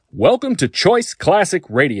Welcome to Choice Classic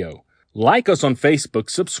Radio. Like us on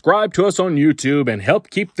Facebook, subscribe to us on YouTube, and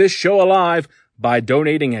help keep this show alive by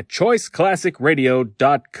donating at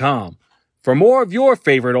choiceclassicradio.com. For more of your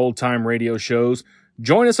favorite old-time radio shows,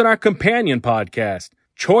 join us on our companion podcast,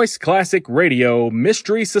 Choice Classic Radio,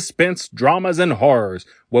 Mystery, Suspense, Dramas, and Horrors,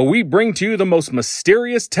 where we bring to you the most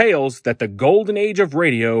mysterious tales that the golden age of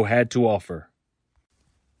radio had to offer.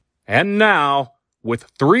 And now, with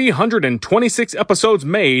 326 episodes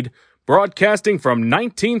made, broadcasting from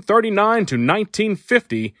 1939 to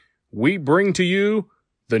 1950, we bring to you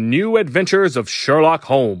The New Adventures of Sherlock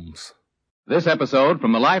Holmes. This episode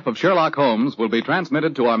from the life of Sherlock Holmes will be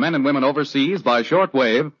transmitted to our men and women overseas by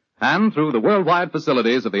shortwave and through the worldwide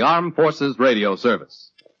facilities of the Armed Forces Radio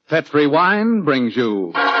Service. Petri Wine brings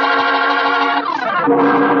you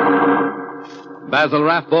Basil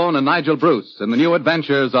Rathbone and Nigel Bruce in The New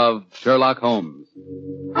Adventures of Sherlock Holmes.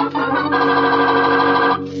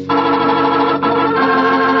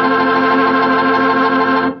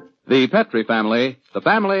 The Petri family, the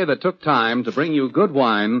family that took time to bring you good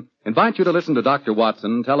wine, invite you to listen to Dr.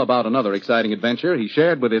 Watson tell about another exciting adventure he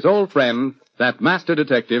shared with his old friend, that master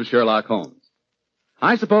detective Sherlock Holmes.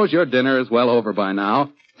 I suppose your dinner is well over by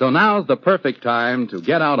now, so now's the perfect time to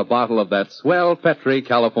get out a bottle of that swell Petri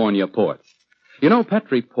California port. You know,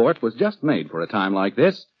 Petri port was just made for a time like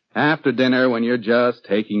this, after dinner when you're just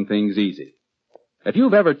taking things easy. If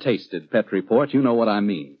you've ever tasted Petri port, you know what I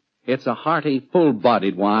mean. It's a hearty,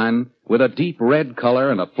 full-bodied wine with a deep red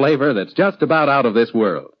color and a flavor that's just about out of this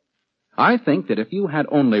world. I think that if you had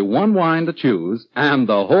only one wine to choose, and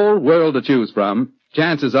the whole world to choose from,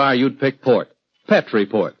 chances are you'd pick port. Petri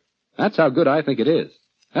port. That's how good I think it is.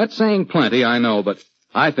 That's saying plenty, I know, but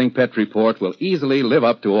I think Petri port will easily live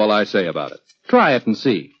up to all I say about it. Try it and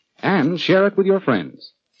see, and share it with your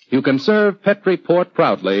friends. You can serve Petri port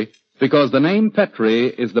proudly, because the name Petri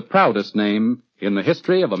is the proudest name in the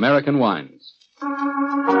history of American wines.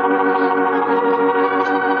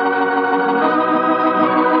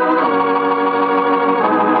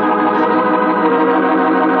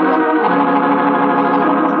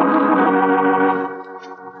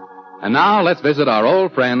 And now let's visit our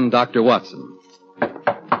old friend, Dr. Watson.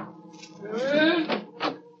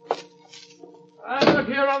 I'm out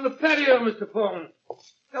here on the patio, Mr. Foreman.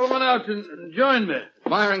 Come on out and join me.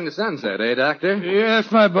 Admiring the sunset, eh, Doctor? Yes,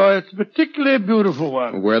 my boy. It's a particularly beautiful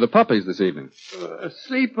one. Where are the puppies this evening?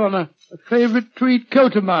 Asleep on a favorite tweed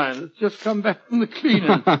coat of mine that's just come back from the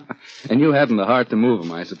cleaner. And you hadn't the heart to move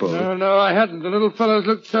them, I suppose. No, I hadn't. The little fellows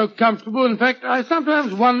looked so comfortable. In fact, I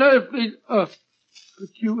sometimes wonder if these... but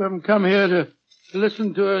you haven't come here to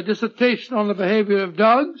listen to a dissertation on the behavior of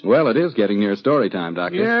dogs? Well, it is getting near story time,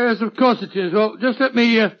 Doctor. Yes, of course it is. Well, just let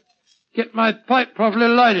me get my pipe properly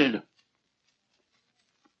lighted.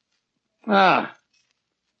 Ah,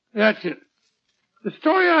 that's it. The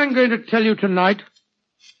story I'm going to tell you tonight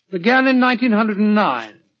began in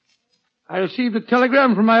 1909. I received a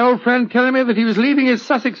telegram from my old friend telling me that he was leaving his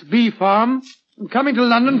Sussex bee farm and coming to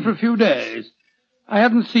London for a few days. I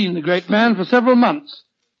hadn't seen the great man for several months,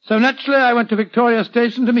 so naturally I went to Victoria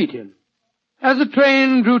Station to meet him. As the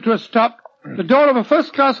train drew to a stop, the door of a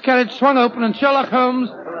first-class carriage swung open and Sherlock Holmes,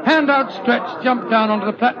 hand outstretched, jumped down onto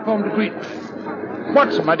the platform to greet me.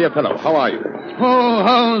 Watson, my dear fellow, how are you? Oh,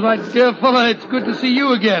 Holmes, my dear fellow, it's good to see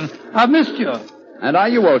you again. I've missed you. And are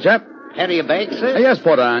you, old chap? Carry your bag, sir? Yes,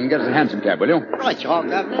 Porter, and get us a hansom cab, will you? Right, y'all,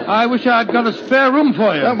 Governor. I wish I'd got a spare room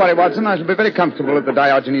for you. Don't worry, Watson. I shall be very comfortable at the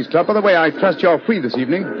Diogenes Club. By the way, I trust you're free this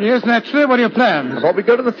evening. Yes, naturally. What are your plans? I thought we'd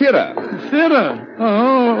go to the theatre. Theatre?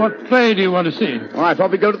 Oh, what play do you want to see? Oh, I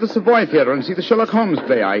thought we'd go to the Savoy Theatre and see the Sherlock Holmes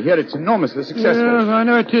play. I hear it's enormously successful. Yes, I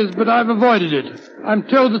know it is, but I've avoided it. I'm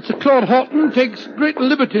told that Sir Claude Horton takes great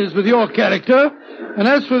liberties with your character, and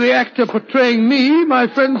as for the actor portraying me, my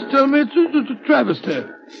friends tell me it's a travesty.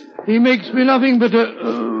 He makes me nothing but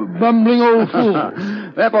a bumbling old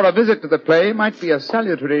fool. Therefore, a visit to the play might be a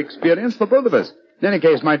salutary experience for both of us. In any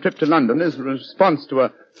case, my trip to London is a response to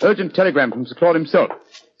an urgent telegram from Sir Claude himself.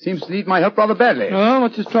 Seems to need my help rather badly. Oh,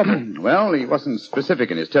 what's his trouble? Well, he wasn't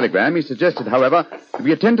specific in his telegram. He suggested, however, that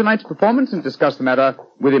we attend tonight's performance and discuss the matter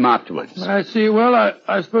with him afterwards. I see. Well,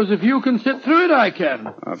 I suppose if you can sit through it, I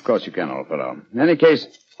can. Of course you can, old fellow. In any case,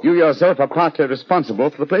 you yourself are partly responsible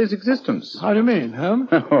for the play's existence. How do you mean,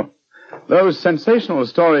 huh? Those sensational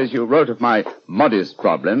stories you wrote of my modest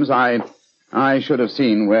problems, I should have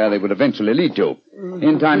seen where they would eventually lead to.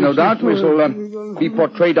 In time, no doubt, we shall be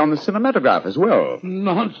portrayed on the cinematograph as well.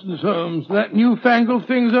 Nonsense, Holmes. That newfangled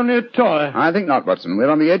thing's only a toy. I think not, Watson. We're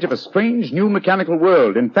on the edge of a strange new mechanical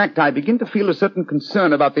world. In fact, I begin to feel a certain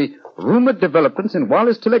concern about the rumored developments in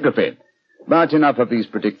wireless telegraphy. But enough of these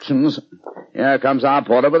predictions. Here comes our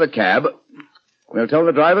porter with a cab. We'll tell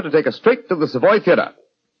the driver to take us straight to the Savoy Theatre.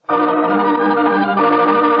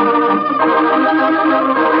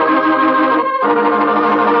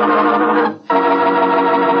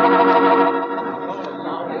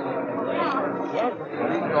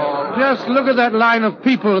 Just look at that line of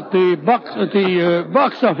people at the box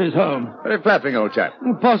office, Holmes. Very flattering, old chap.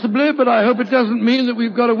 Possibly, but I hope it doesn't mean that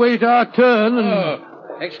we've got to wait our turn and...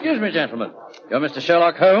 Excuse me, gentlemen. You're Mr.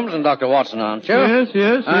 Sherlock Holmes and Dr. Watson, aren't you?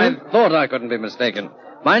 Yes. I thought I couldn't be mistaken.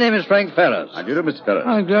 My name is Frank Ferris. How do you do, Mr. Ferris?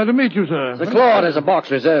 I'm glad to meet you, sir. Sir Claude has a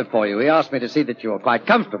box reserved for you. He asked me to see that you are quite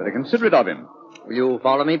comfortable. Very considerate of him. Will you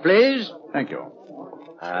follow me, please? Thank you.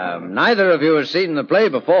 Neither of you has seen the play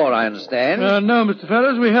before, I understand. No, Mr.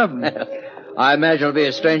 Ferris, we haven't. I imagine it'll be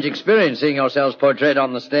a strange experience seeing yourselves portrayed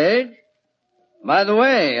on the stage. By the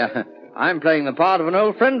way, I'm playing the part of an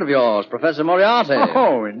old friend of yours, Professor Moriarty.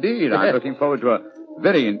 Oh, indeed. I'm looking forward to a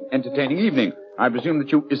very entertaining evening. I presume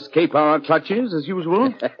that you escape our clutches, as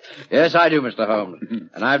usual? Yes, I do, Mr. Holmes.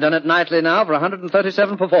 And I've done it nightly now for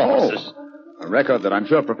 137 performances. A record that I'm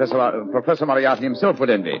sure Professor Moriarty himself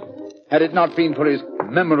would envy. Had it not been for his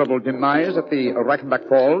memorable demise at the Reichenbach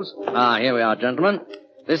Falls. Here we are, gentlemen.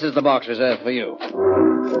 This is the box reserved for you.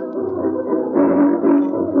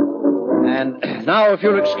 And now, if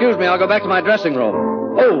you'll excuse me, I'll go back to my dressing room.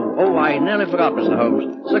 Oh, I nearly forgot, Mr.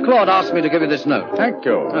 Holmes. Sir Claude asked me to give you this note. Thank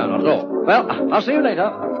you. No, not at all. Well, I'll see you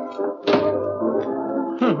later.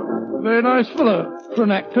 Very nice fellow for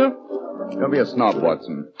an actor. Don't be a snob,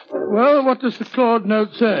 Watson. Well, what does the Claude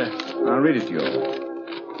note say? I'll read it to you.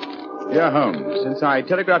 Dear Holmes, since I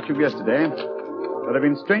telegraphed you yesterday, there have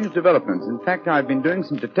been strange developments. In fact, I've been doing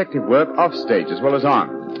some detective work off stage as well as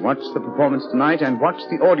on. Watch the performance tonight and watch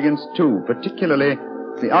the audience, too, particularly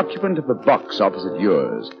the occupant of the box opposite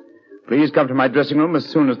yours. Please come to my dressing room as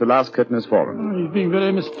soon as the last curtain has fallen. He's being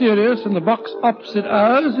very mysterious, and the box opposite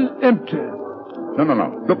ours is empty.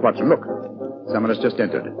 No. Look, Watson, look. Someone has just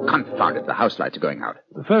entered. Confound it, the house lights are going out.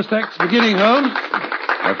 The first act's beginning, Holmes.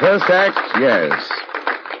 The first act, yes.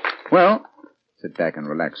 Well, sit back and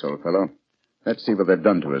relax, old fellow. Let's see what they've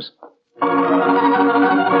done to us.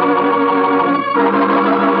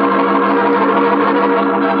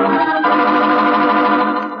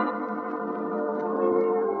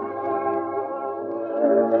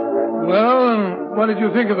 Well, what did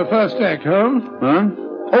you think of the first act, Holmes? Huh?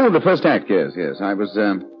 Oh, the first act, yes. I was,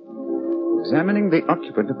 examining the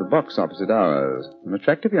occupant of the box opposite ours. An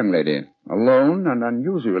attractive young lady, alone and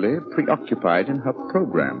unusually preoccupied in her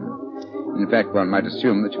program. In fact, one might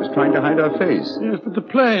assume that she was trying to hide her face. Yes, but the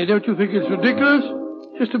play, don't you think it's ridiculous?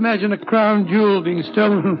 Just imagine a crown jewel being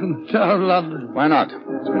stolen from the Tower of London. Why not?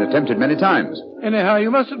 It's been attempted many times. Anyhow, you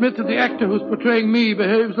must admit that the actor who's portraying me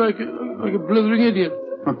behaves like a blithering idiot.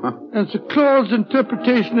 And Sir Claude's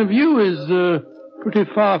interpretation of you is pretty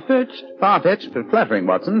far-fetched. Far-fetched, but flattering,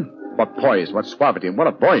 Watson. What poise, what suavity, and what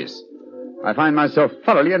a voice. I find myself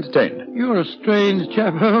thoroughly entertained. You're a strange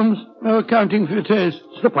chap, Holmes. No accounting for your tastes.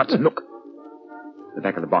 Look, Watson, look. The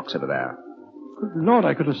back of the box over there. Good Lord,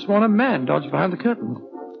 I could have sworn a man dodged behind the curtain.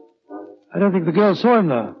 I don't think the girl saw him,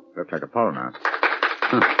 though. Looked like a foreigner.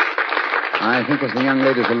 I think as the young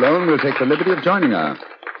lady's alone, we'll take the liberty of joining her.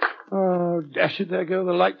 Oh, dash it, there go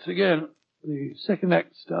the lights again. The second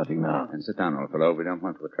act starting now. And sit down, old fellow. We don't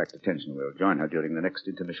want to attract attention. We'll join her during the next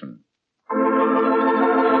intermission.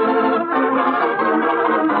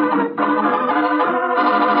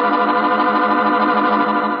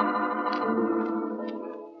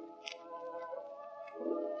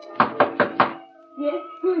 Yes,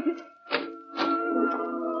 who is it?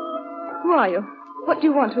 Who are you? What do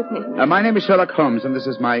you want with me? My name is Sherlock Holmes, and this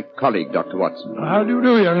is my colleague, Dr. Watson. How do you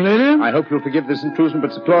do, young lady? I hope you'll forgive this intrusion,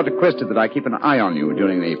 but Sir Claude requested that I keep an eye on you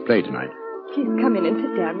during the play tonight. Please come in and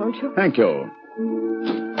sit down, won't you? Thank you.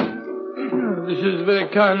 Oh, this is very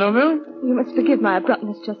kind of you. You must forgive my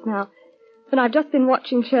abruptness just now. But I've just been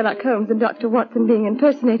watching Sherlock Holmes and Dr. Watson being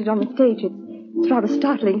impersonated on the stage. It's rather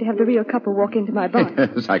startling to have the real couple walk into my box.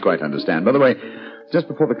 Yes, I quite understand. By the way, just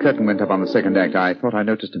before the curtain went up on the second act, I thought I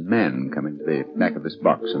noticed a man come into the back of this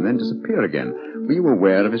box and then disappear again. Were you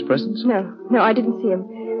aware of his presence? No, I didn't see him.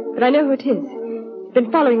 But I know who it is. He's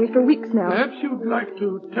been following me for weeks now. Perhaps you'd like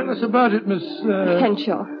to tell us about it, Miss...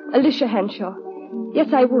 Henshaw. Alicia Henshaw.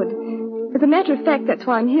 Yes, I would. As a matter of fact, that's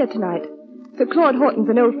why I'm here tonight. Sir Claude Horton's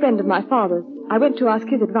an old friend of my father's. I went to ask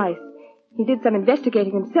his advice. He did some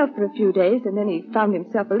investigating himself for a few days, and then he found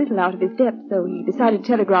himself a little out of his depth, so he decided to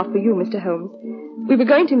telegraph for you, Mr. Holmes. We were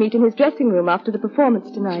going to meet in his dressing room after the performance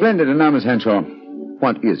tonight. Splendid. And now, Miss Henshaw,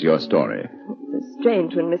 what is your story? It's a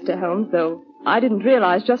strange one, Mr. Holmes, though I didn't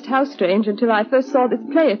realize just how strange until I first saw this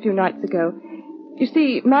play a few nights ago. You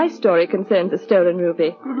see, my story concerns a stolen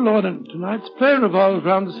ruby. Good Lord, and tonight's play revolves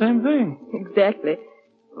around the same thing. Exactly.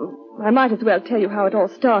 I might as well tell you how it all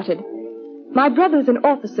started. My brother's an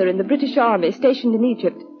officer in the British Army stationed in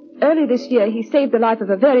Egypt. Early this year, he saved the life of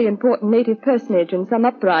a very important native personage in some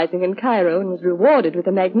uprising in Cairo and was rewarded with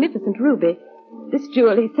a magnificent ruby. This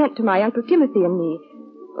jewel he sent to my Uncle Timothy and me.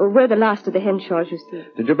 Oh, we're the last of the Henshaws, you see.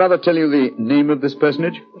 Did your brother tell you the name of this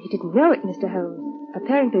personage? He didn't know it, Mr. Holmes.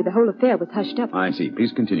 Apparently, the whole affair was hushed up. I see.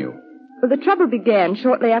 Please continue. Well, the trouble began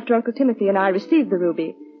shortly after Uncle Timothy and I received the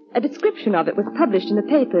ruby. A description of it was published in the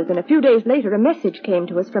papers, and a few days later a message came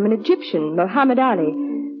to us from an Egyptian, Muhammad Ali,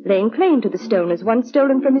 laying claim to the stone as one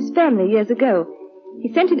stolen from his family years ago.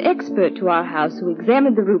 He sent an expert to our house who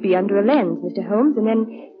examined the ruby under a lens, Mr. Holmes, and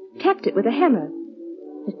then tapped it with a hammer.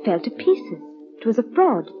 It fell to pieces. It was a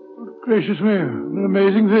fraud. Gracious me, an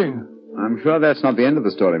amazing thing. I'm sure that's not the end of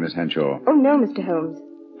the story, Miss Henshaw. Oh, no, Mr. Holmes.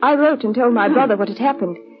 I wrote and told my brother what had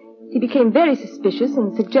happened. He became very suspicious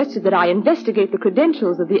and suggested that I investigate the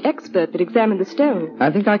credentials of the expert that examined the stone.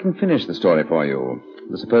 I think I can finish the story for you.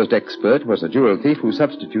 The supposed expert was a jewel thief who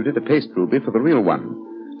substituted a paste ruby for the real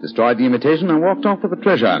one, destroyed the imitation, and walked off with the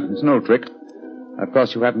treasure. It's an old trick. Of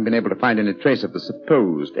course, you haven't been able to find any trace of the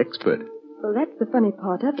supposed expert. Well, that's the funny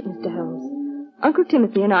part of it, Mr. Holmes. Uncle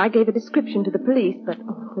Timothy and I gave a description to the police, but it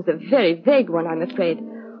was a very vague one, I'm afraid.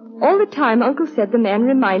 All the time, Uncle said the man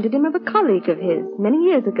reminded him of a colleague of his many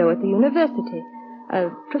years ago at the university, a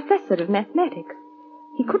professor of mathematics.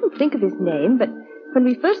 He couldn't think of his name, but when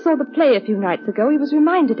we first saw the play a few nights ago, he was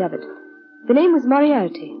reminded of it. The name was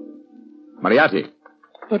Moriarty. Moriarty?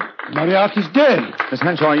 But Moriarty's dead. Miss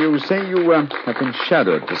Henshaw, you say you have been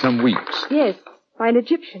shadowed for some weeks. Yes, by an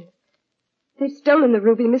Egyptian. They've stolen the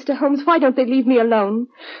ruby, Mr. Holmes. Why don't they leave me alone?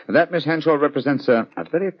 That, Miss Henshaw, represents a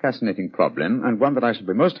very fascinating problem, and one that I shall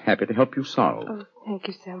be most happy to help you solve. Oh, thank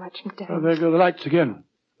you so much, Mr. Oh, Holmes. there go the lights again.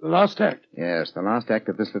 The last act. Yes, the last act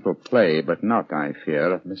of this little play, but not, I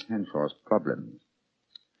fear, of Miss Henshaw's problems.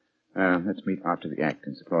 Let's meet after the act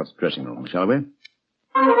in Sir Claude's dressing room, shall we?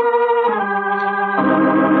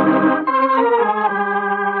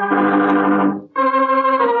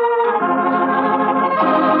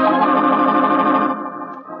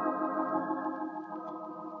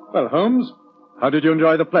 Well, Holmes, how did you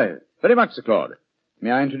enjoy the play? Very much, Sir Claude.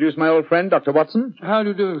 May I introduce my old friend, Dr. Watson? How do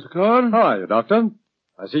you do, Sir Claude? How are you, Doctor?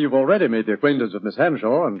 I see you've already made the acquaintance of Miss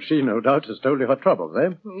Henshaw, and she, no doubt, has told you her troubles, eh?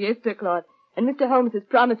 Yes, Sir Claude. And Mr. Holmes has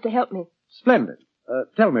promised to help me. Splendid.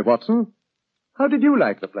 Tell me, Watson, how did you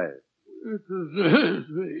like the play? It was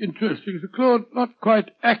very interesting, Sir Claude. Not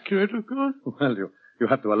quite accurate, of course. Well, you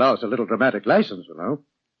have to allow us a little dramatic license, you know.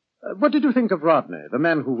 What did you think of Rodney, the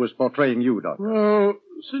man who was portraying you, Doctor? Well,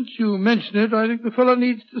 since you mention it, I think the fellow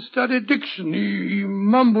needs to study diction. He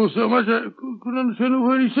mumbles so much I couldn't understand a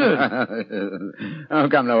word he said. Oh,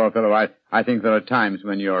 come now, old fellow. I think there are times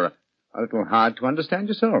when you're a little hard to understand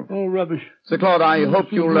yourself. Oh, rubbish. Sir Claude, I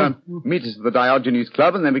hope you'll meet us at the Diogenes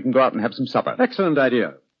Club, and then we can go out and have some supper. Excellent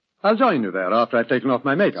idea. I'll join you there after I've taken off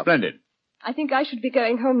my makeup. Splendid. I think I should be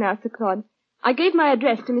going home now, Sir Claude. I gave my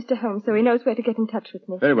address to Mr. Holmes so he knows where to get in touch with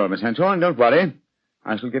me. Very well, Miss Henshaw, and don't worry.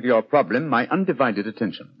 I shall give your problem my undivided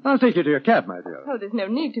attention. I'll take you to your cab, my dear. Oh, there's no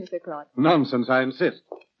need to, Sir Claude. Nonsense, I insist.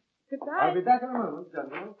 Goodbye. I'll be back in a moment,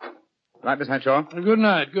 gentlemen. Right, Miss Henshaw? Good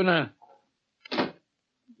night, good night.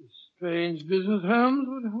 Strange business, Holmes.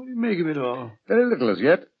 What do you make of it all? Very little as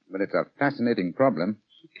yet, but it's a fascinating problem.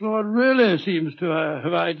 Sir Claude really seems to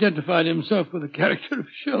have identified himself with the character of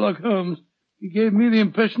Sherlock Holmes. He gave me the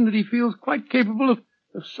impression that he feels quite capable of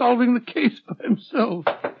solving the case by himself.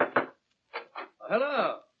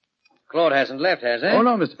 Hello. Claude hasn't left, has he? Oh,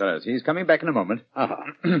 no, Mr. Ferris. He's coming back in a moment.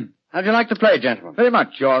 How'd you like to play, gentlemen? Very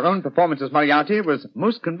much. Your own performance as Moriarty was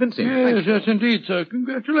most convincing. Yes, indeed, sir.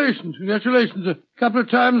 Congratulations. A couple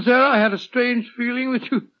of times there I had a strange feeling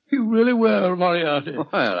that you really were Moriarty. Well,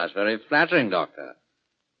 that's very flattering, Doctor.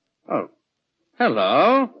 Oh,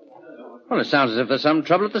 hello. Well, it sounds as if there's some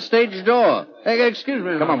trouble at the stage door. Hey, excuse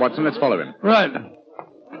me. Come on, Watson. Let's follow him. Right.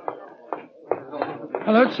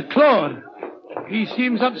 Hello, it's Sir Claude. He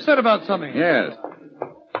seems upset about something. Yes.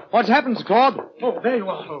 What's happened, Sir Claude? Oh, there you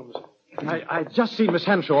are, Holmes. I'd just seen Miss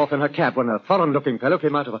Henshaw off in her cab when a foreign-looking fellow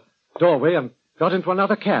came out of a doorway and got into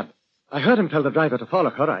another cab. I heard him tell the driver to follow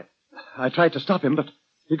her. I tried to stop him, but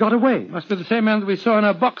he got away. Must be the same man that we saw in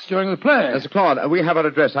our box during the play. Sir Claude, we have her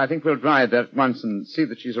address. I think we'll drive there at once and see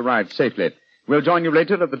that she's arrived safely. We'll join you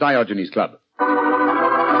later at the Diogenes Club.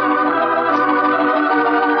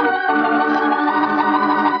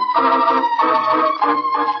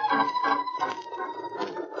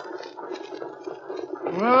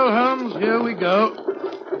 Well, Holmes, here we go.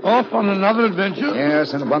 Off on another adventure?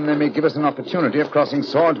 Yes, and one that may give us an opportunity of crossing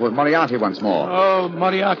swords with Moriarty once more. Oh,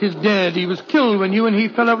 Moriarty's dead. He was killed when you and he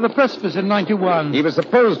fell over the precipice in 91. He was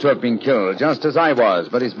supposed to have been killed, just as I was,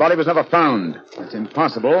 but his body was never found. It's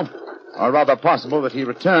impossible, or rather possible, that he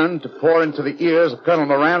returned to pour into the ears of Colonel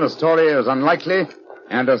Moran a story as unlikely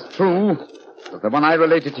and as true as the one I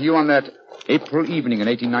related to you on that April evening in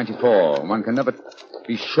 1894. One can never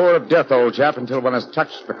be sure of death, old chap, until one has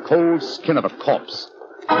touched the cold skin of a corpse.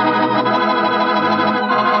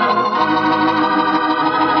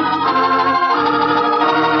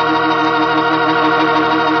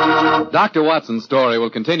 Dr. Watson's story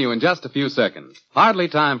will continue in just a few seconds. Hardly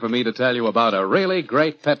time for me to tell you about a really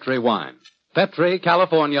great Petri wine. Petri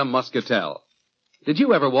California Muscatel. Did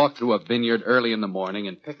you ever walk through a vineyard early in the morning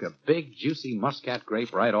and pick a big, juicy Muscat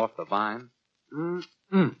grape right off the vine?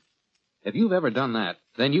 If you've ever done that,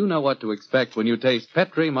 then you know what to expect when you taste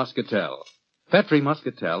Petri Muscatel. Petri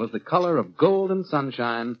Muscatel is the color of golden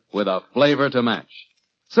sunshine with a flavor to match.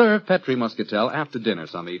 Serve Petri Muscatel after dinner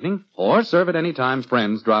some evening, or serve it any time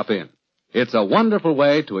friends drop in. It's a wonderful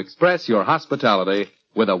way to express your hospitality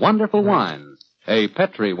with a wonderful wine, a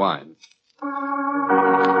Petri wine.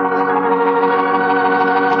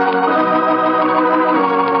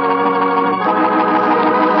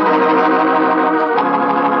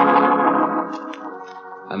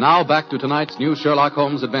 And now back to tonight's new Sherlock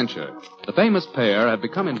Holmes adventure. The famous pair have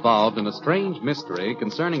become involved in a strange mystery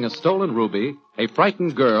concerning a stolen ruby, a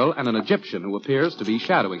frightened girl, and an Egyptian who appears to be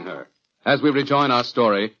shadowing her. As we rejoin our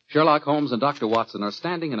story, Sherlock Holmes and Dr. Watson are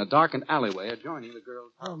standing in a darkened alleyway adjoining the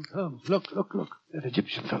girl's house. Holmes, look. That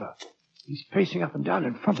Egyptian fellow. He's pacing up and down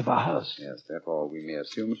in front of our house. Yes, therefore we may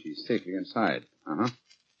assume she's safely inside.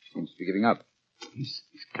 Seems to be giving up. He's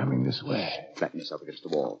coming this way. Flatten yourself against the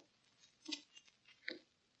wall.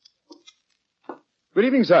 Good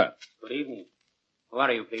evening, sir. Good evening. Who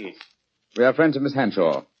are you, please? We are friends of Miss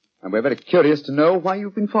Hanshaw, and we're very curious to know why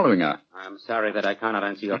you've been following her. I'm sorry that I cannot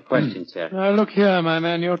answer your question, sir. Now, look here, my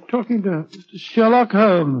man. You're talking to Sherlock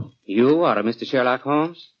Holmes. You are a Mr. Sherlock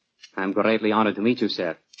Holmes? I'm greatly honored to meet you,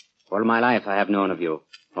 sir. All my life I have known of you.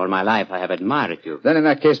 All my life I have admired you. Then in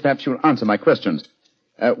that case, perhaps you'll answer my questions.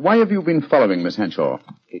 Why have you been following Miss Hanshaw?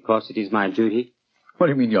 Because it is my duty. What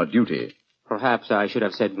do you mean, your duty? Perhaps I should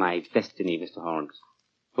have said my destiny, Mr. Holmes.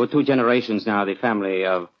 For 2 generations now, the family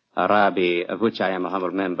of Arabi, of which I am a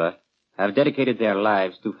humble member, have dedicated their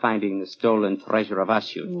lives to finding the stolen treasure of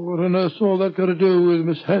Asyut. What on earth's all that got to do with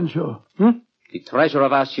Miss Hanshaw? The treasure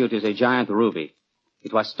of Asyut is a giant ruby.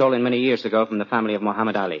 It was stolen many years ago from the family of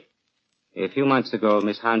Muhammad Ali. A few months ago,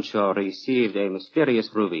 Miss Hanshaw received a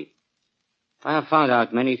mysterious ruby. I have found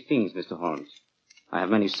out many things, Mr. Holmes. I have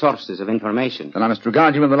many sources of information. Then I must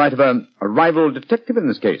regard you in the light of a rival detective in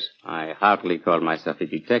this case. I hardly call myself a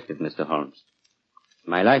detective, Mr. Holmes.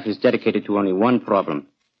 My life is dedicated to only one problem.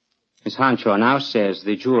 Miss Hanshaw now says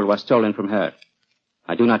the jewel was stolen from her.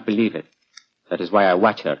 I do not believe it. That is why I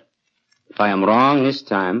watch her. If I am wrong this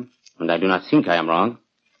time, and I do not think I am wrong,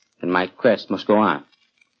 then my quest must go on.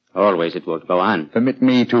 Always it will go on. Permit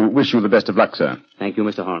me to wish you the best of luck, sir. Thank you,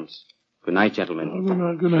 Mr. Holmes. Good night, gentlemen.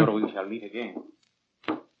 Good night. Sure we shall meet again.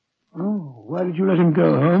 Oh, why did you let him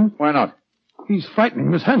go, Holmes? Why not? He's frightening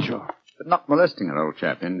Miss Hanshaw. But not molesting her, old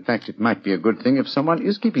chap. In fact, it might be a good thing if someone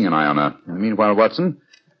is keeping an eye on her. In the meanwhile, Watson,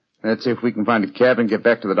 let's see if we can find a cab and get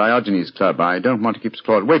back to the Diogenes Club. I don't want to keep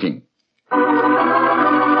Claude waiting.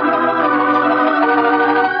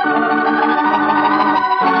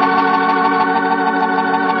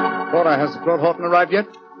 Cora, has Claude Horton arrived yet?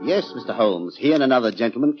 Yes, Mr. Holmes. He and another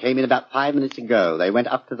gentleman came in about 5 minutes ago. They went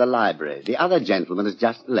up to the library. The other gentleman has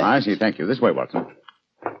just left. I see. Thank you. This way, Watson.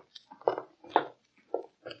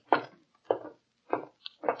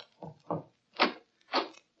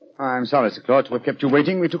 I'm sorry, Sir Claude, to have kept you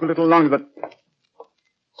waiting. We took a little longer, but...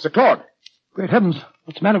 Sir Claude! Great heavens.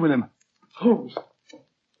 What's the matter with him? Holmes,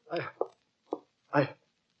 I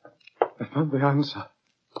found the answer.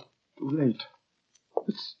 Too late.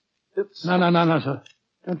 It's... No, sir.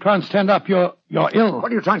 Don't try and stand up. You're ill.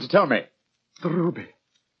 What are you trying to tell me? The ruby.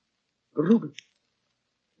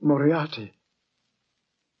 Moriarty.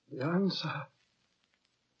 The answer's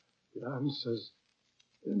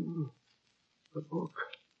in the book.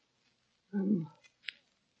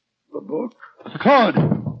 Sir Claude!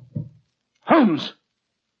 Holmes!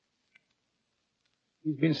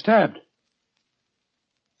 He's been stabbed.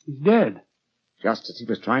 He's dead. Just as he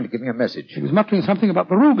was trying to give me a message. He was muttering something about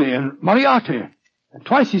the ruby and Moriarty. And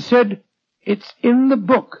twice he said, it's in the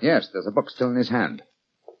book. Yes, there's a book still in his hand.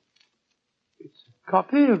 It's a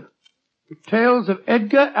copy of The Tales of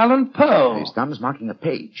Edgar Allan Poe. His thumb's marking a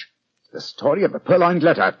page. The story of the purloined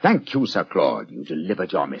letter. Thank you, Sir Claude. You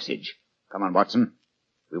delivered your message. Come on, Watson.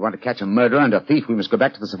 If we want to catch a murderer and a thief, we must go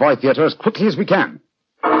back to the Savoy Theatre as quickly as we can.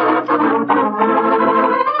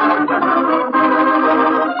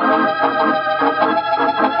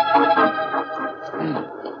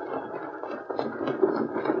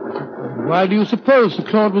 Why do you suppose Sir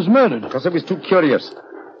Claude was murdered? Because I was too curious.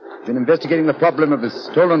 Been investigating the problem of the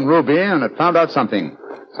stolen ruby and had found out something.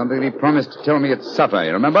 Something that he promised to tell me at supper,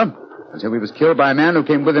 you remember? And so he was killed by a man who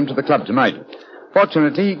came with him to the club tonight.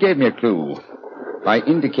 Fortunately, he gave me a clue by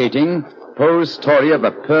indicating Poe's story of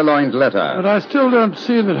a purloined letter. But I still don't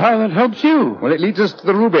see how that helps you. Well, it leads us to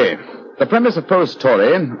the ruby. The premise of Poe's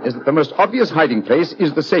story is that the most obvious hiding place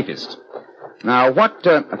is the safest. Now, what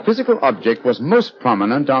physical object was most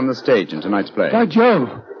prominent on the stage in tonight's play? By Jove.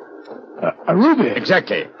 A ruby.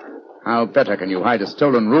 Exactly. How better can you hide a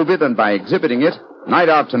stolen ruby than by exhibiting it night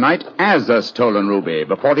after night as a stolen ruby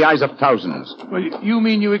before the eyes of thousands? Well, you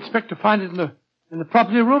mean you expect to find it in the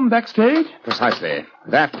property room backstage? Precisely.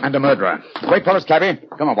 That and a murderer. Wait for us, cabby.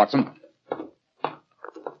 Come on, Watson.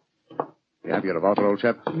 You have your revolver, old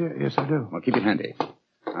chap? Yes, I do. Well, keep it handy.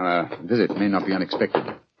 Our visit may not be unexpected.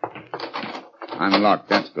 I'm locked.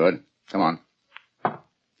 That's good. Come on.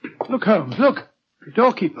 Look, Holmes, look. The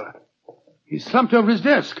doorkeeper. He's slumped over his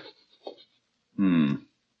desk. Been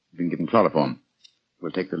given chloroform.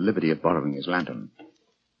 We'll take the liberty of borrowing his lantern.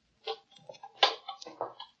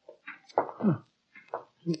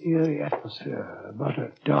 An eerie atmosphere about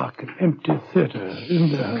a dark and empty theater,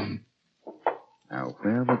 isn't there, Holmes? Now,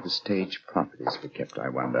 where would the stage properties be kept, I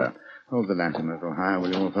wonder? Hold the lantern a little higher,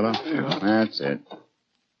 will you, old fellow? Yeah. That's it.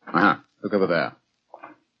 Aha, look over there.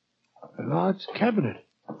 A large cabinet.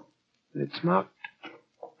 It's marked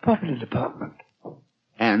Property Department.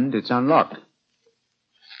 And it's unlocked.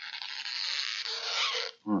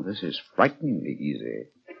 Oh, this is frighteningly easy.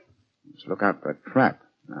 Let's look out for a trap.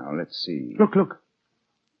 Now, let's see. Look.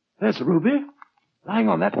 There's a ruby, lying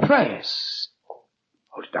on that tray.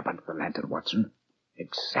 Hold it up under the lantern, Watson.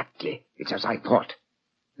 Exactly. It's as I thought.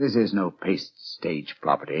 This is no paste stage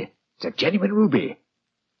property. It's a genuine ruby.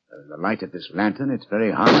 In the light of this lantern, it's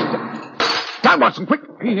very hard to... Down, Watson, quick!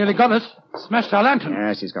 He nearly got us. Smashed our lantern.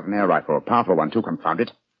 Yes, he's got an air rifle. A powerful one, too, confound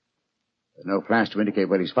it. There's no flash to indicate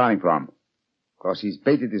where he's firing from. Of course, he's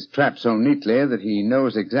baited his trap so neatly that he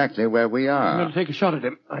knows exactly where we I'm are. going to take a shot at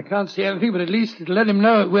him. I can't see anything, but at least it'll let him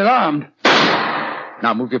know we're armed.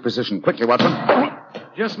 Now, move your position quickly, Watson.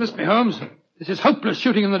 Just missed me, Holmes. This is hopeless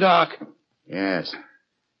shooting in the dark. Yes.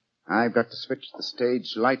 I've got to switch the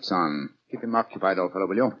stage lights on. Keep him occupied, old fellow,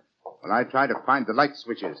 will you? While I try to find the light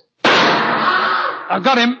switches. I've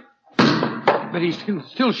got him. But he can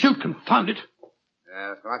still shoot, confound it.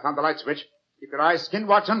 Yes, well, I found the light switch. Keep your eyes skinned,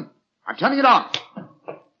 Watson. I'm turning it on.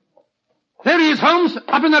 There he is, Holmes,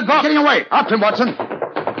 up in that box. Getting away. After him, Watson.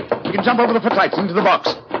 You can jump over the footlights into the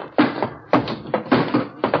box.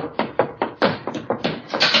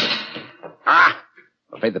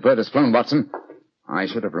 Afraid the bird has flown, Watson. I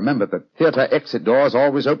should have remembered that theater exit doors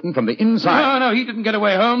always open from the inside. No, he didn't get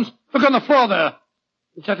away, Holmes. Look on the floor there.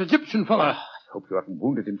 It's that Egyptian fellow. I hope you haven't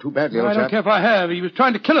wounded him too badly, No, old I don't chap. care if I have. He was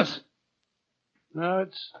trying to kill us. No,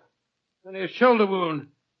 it's only a shoulder wound.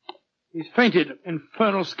 He's fainted,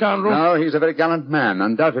 infernal scoundrel. No, he's a very gallant man.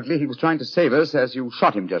 Undoubtedly, he was trying to save us as you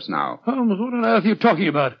shot him just now. Holmes, what on earth are you talking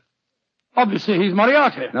about? Obviously, he's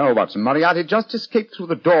Moriarty. No, Watson. Moriarty just escaped through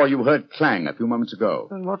the door you heard clang a few moments ago.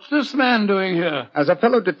 And what's this man doing here? As a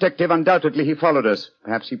fellow detective, undoubtedly he followed us.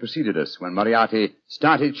 Perhaps he preceded us. When Moriarty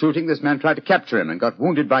started shooting, this man tried to capture him and got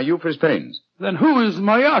wounded by you for his pains. Then who is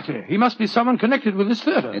Moriarty? He must be someone connected with this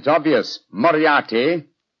theater. It's obvious. Moriarty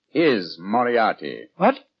is Moriarty.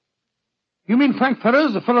 What? You mean Frank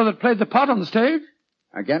Ferrers, the fellow that played the part on the stage?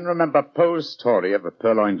 Again, remember Poe's story of the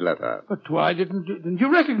purloined letter. But why didn't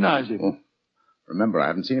you recognize him? Oh, remember, I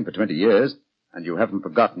haven't seen him for 20 years, and you haven't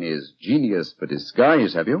forgotten his genius for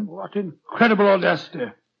disguise, have you? What incredible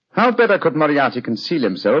audacity. How better could Moriarty conceal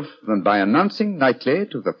himself than by announcing nightly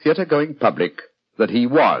to the theater-going public that he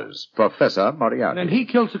was Professor Moriarty? And he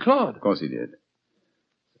killed Sir Claude. Of course he did.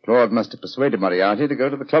 Sir Claude must have persuaded Moriarty to go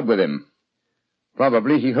to the club with him.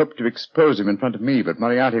 Probably he hoped to expose him in front of me, but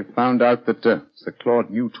Moriarty found out that Sir Claude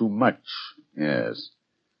knew too much. Yes.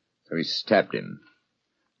 So he stabbed him.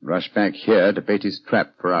 Rushed back here to bait his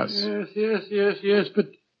trap for us. Yes. But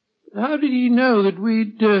how did he know that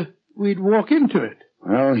we'd walk into it?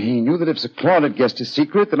 Well, he knew that if Sir Claude had guessed his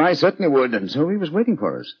secret, then I certainly would, and so he was waiting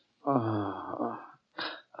for us.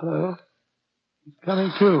 Hello. He's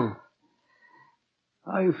coming too.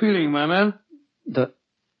 How are you feeling, my man? The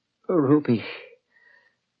ruby.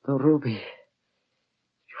 The ruby.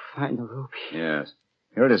 You find the ruby. Yes.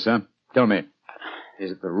 Here it is, sir. Tell me,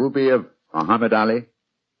 is it the ruby of Muhammad Ali?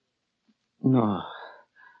 No.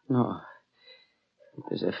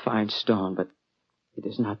 It is a fine stone, but it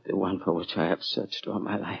is not the one for which I have searched all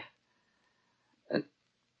my life. And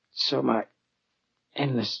so my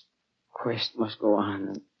endless quest must go on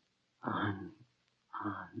and on.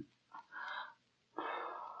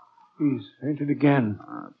 He's fainted again.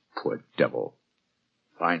 Poor devil.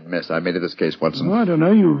 Fine mess I made of this case, Watson. Oh, I don't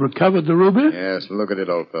know. You've recovered the ruby? Yes, look at it,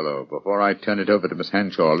 old fellow. Before I turn it over to Miss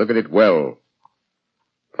Henshaw, look at it well.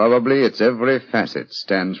 Probably its every facet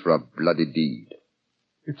stands for a bloody deed.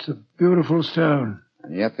 It's a beautiful stone.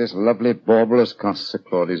 And yet this lovely bauble has cost Sir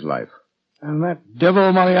Claudy's life. And that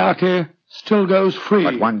devil Moriarty still goes free.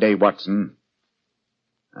 But one day, Watson,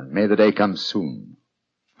 and may the day come soon,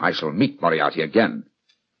 I shall meet Moriarty again.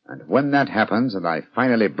 And when that happens, and I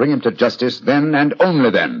finally bring him to justice, then and only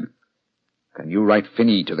then, can you write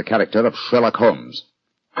fini to the character of Sherlock Holmes.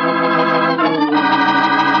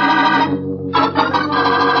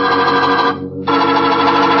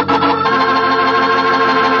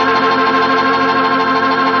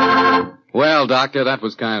 Well, Doctor, that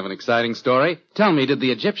was kind of an exciting story. Tell me, did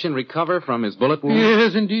the Egyptian recover from his bullet wound?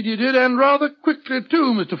 Yes, indeed he did, and rather quickly,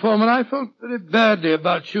 too, Mr. Foreman. I felt very badly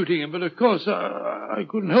about shooting him, but of course I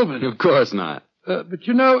couldn't help it. Of course not. But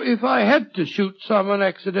you know, if I had to shoot someone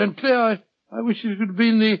accidentally, I wish it could have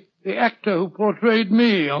been the actor who portrayed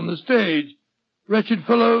me on the stage. Wretched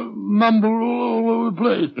fellow mumbled all over the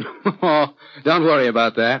place. Oh, don't worry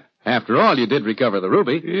about that. After all, you did recover the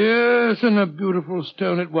ruby. Yes, and a beautiful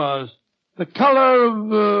stone it was. The color of,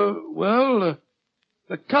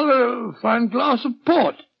 the color of a fine glass of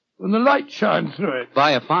port when the light shines through it.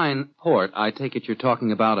 By a fine port, I take it you're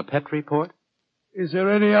talking about a Petri port? Is there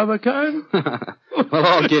any other kind? Well,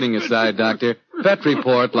 all kidding aside, Doctor, Petri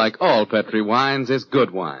port, like all Petri wines, is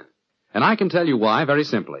good wine. And I can tell you why very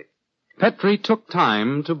simply. Petri took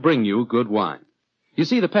time to bring you good wine. You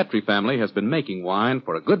see, the Petri family has been making wine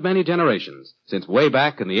for a good many generations, since way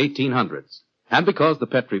back in the 1800s. And because the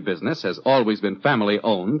Petri business has always been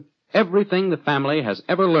family-owned, everything the family has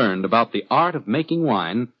ever learned about the art of making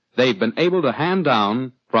wine, they've been able to hand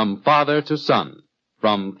down from father to son.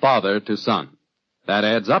 From father to son. That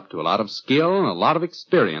adds up to a lot of skill and a lot of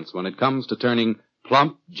experience when it comes to turning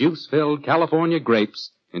plump, juice-filled California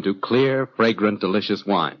grapes into clear, fragrant, delicious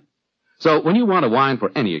wine. So when you want a wine for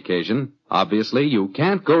any occasion, obviously you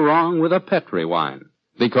can't go wrong with a Petri wine,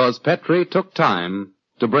 because Petri took time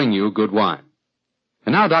to bring you good wine.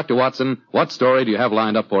 And now, Dr. Watson, what story do you have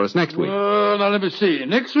lined up for us next week? Well, now let me see.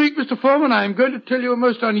 Next week, Mr. Foreman, I'm going to tell you a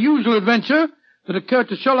most unusual adventure that occurred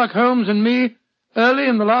to Sherlock Holmes and me early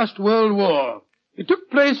in the last World War. It took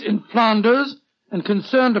place in Flanders and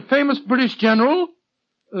concerned a famous British general,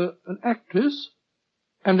 an actress,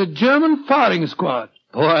 and a German firing squad.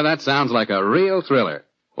 Boy, that sounds like a real thriller.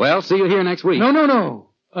 Well, see you here next week. No.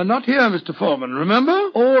 Not here, Mr. Foreman, remember?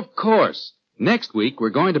 Oh, of course. Next week, we're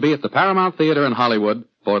going to be at the Paramount Theater in Hollywood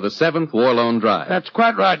for the 7th War Loan Drive. That's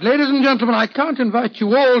quite right. Ladies and gentlemen, I can't invite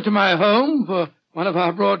you all to my home for one of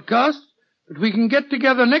our broadcasts, but we can get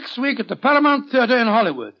together next week at the Paramount Theater in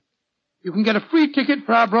Hollywood. You can get a free ticket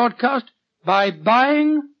for our broadcast by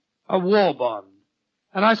buying a war bond.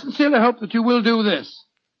 And I sincerely hope that you will do this,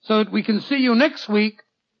 so that we can see you next week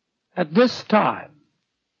at this time.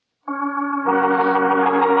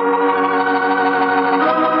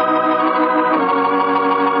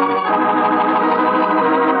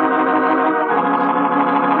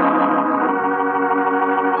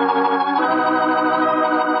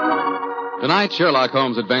 Tonight's Sherlock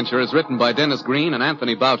Holmes adventure is written by Dennis Green and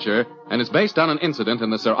Anthony Boucher and is based on an incident in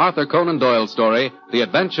the Sir Arthur Conan Doyle story, The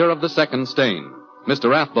Adventure of the Second Stain. Mr.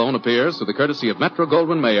 Rathbone appears through the courtesy of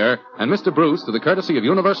Metro-Goldwyn-Mayer and Mr. Bruce through the courtesy of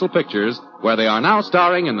Universal Pictures, where they are now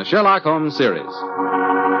starring in the Sherlock Holmes series.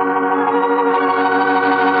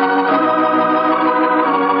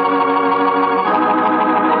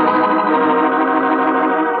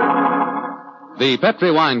 The Petri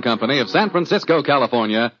Wine Company of San Francisco,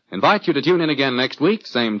 California, invites you to tune in again next week,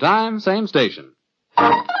 same time, same station.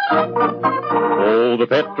 Oh, the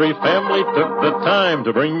Petri family took the time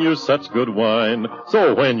to bring you such good wine.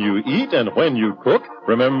 So when you eat and when you cook,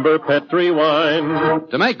 remember Petri wine.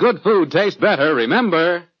 To make good food taste better,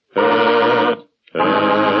 remember... Petri.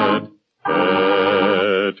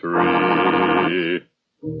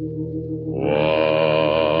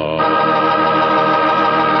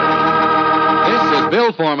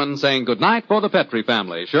 Bill Foreman saying goodnight for the Petri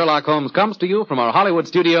family. Sherlock Holmes comes to you from our Hollywood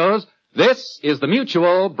studios. This is the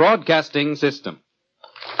Mutual Broadcasting System.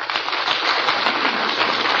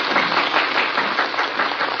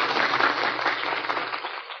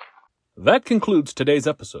 That concludes today's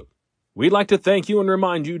episode. We'd like to thank you and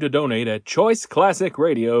remind you to donate at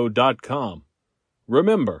choiceclassicradio.com.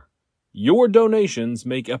 Remember, your donations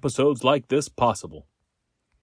make episodes like this possible.